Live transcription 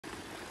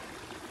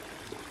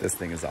This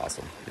thing is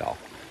awesome, y'all.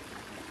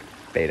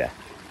 Betta,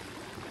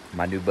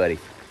 my new buddy.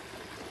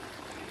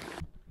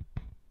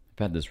 I've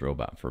had this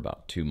robot for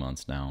about 2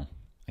 months now.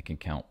 I can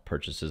count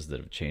purchases that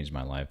have changed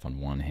my life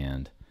on one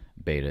hand.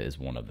 Betta is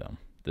one of them.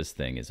 This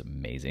thing is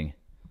amazing.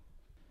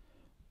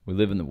 We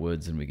live in the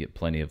woods and we get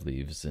plenty of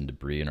leaves and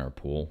debris in our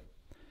pool,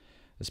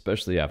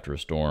 especially after a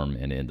storm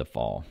and in the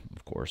fall,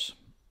 of course.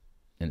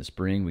 In the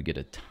spring, we get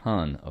a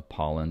ton of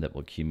pollen that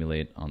will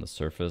accumulate on the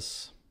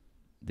surface.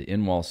 The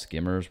in-wall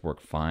skimmers work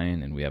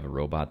fine, and we have a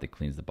robot that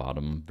cleans the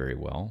bottom very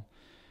well,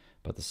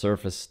 but the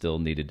surface still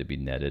needed to be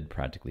netted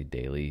practically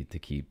daily to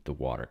keep the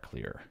water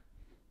clear.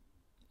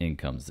 In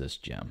comes this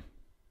gem.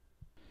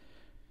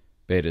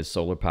 Betta is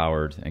solar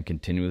powered and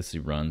continuously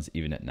runs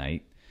even at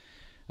night.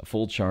 A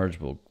full charge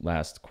will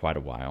last quite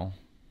a while.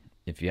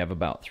 If you have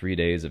about 3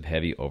 days of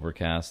heavy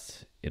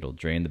overcast, it'll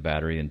drain the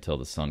battery until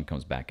the sun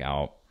comes back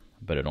out,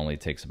 but it only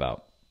takes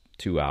about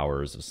 2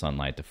 hours of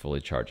sunlight to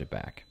fully charge it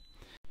back.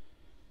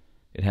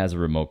 It has a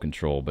remote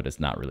control, but it's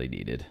not really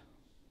needed.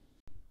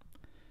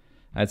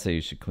 I'd say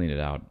you should clean it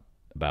out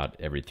about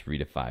every 3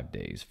 to 5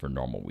 days for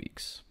normal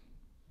weeks.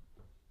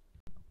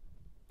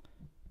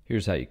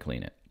 Here's how you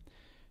clean it.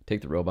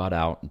 Take the robot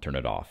out and turn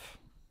it off.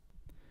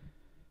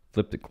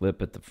 Flip the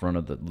clip at the front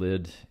of the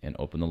lid and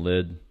open the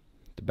lid.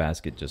 The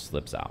basket just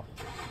slips out.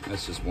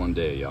 That's just one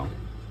day, y'all.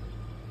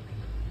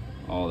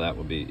 All that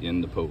will be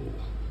in the pool.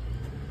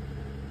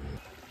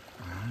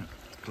 Alright,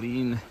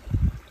 clean.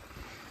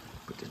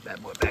 Put this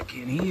bad boy back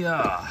in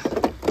here.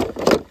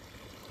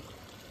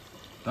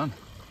 Done.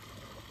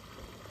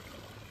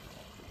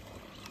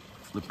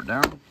 Flip her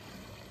down.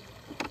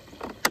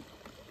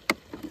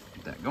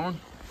 Get that going.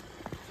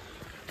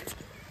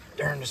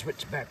 Turn the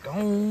switch back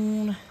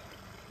on.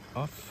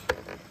 Off.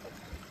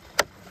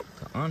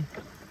 On.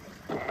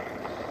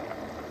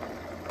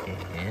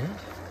 And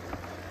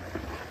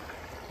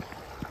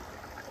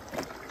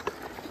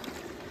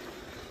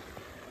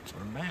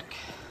turn back.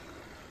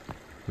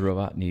 The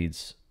robot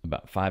needs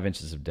about 5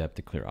 inches of depth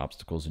to clear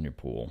obstacles in your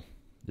pool.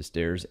 The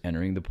stairs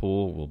entering the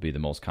pool will be the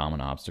most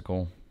common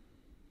obstacle.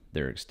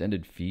 There are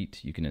extended feet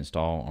you can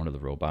install onto the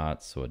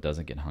robot so it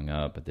doesn't get hung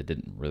up, but that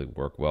didn't really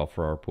work well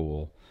for our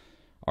pool.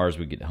 Ours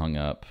would get hung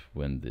up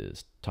when the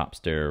top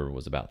stair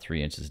was about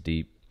 3 inches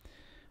deep.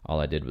 All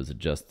I did was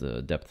adjust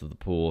the depth of the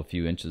pool a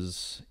few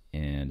inches,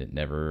 and it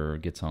never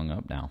gets hung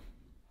up now.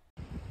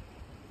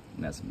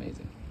 And that's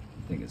amazing.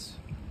 The thing is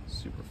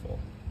super full.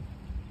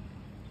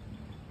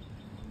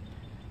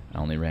 I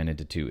only ran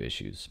into 2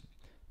 issues: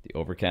 the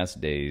overcast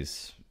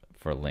days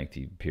for a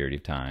lengthy period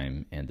of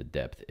time and the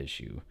depth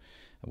issue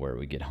where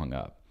we get hung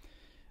up.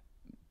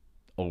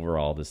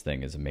 Overall, this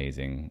thing is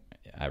amazing.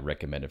 I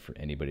recommend it for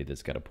anybody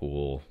that's got a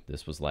pool.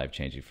 This was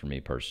life-changing for me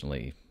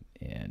personally,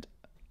 and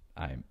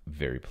I'm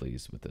very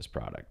pleased with this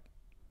product.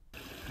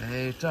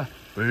 Betta,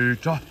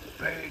 Betta,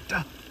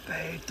 Betta,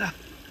 Betta.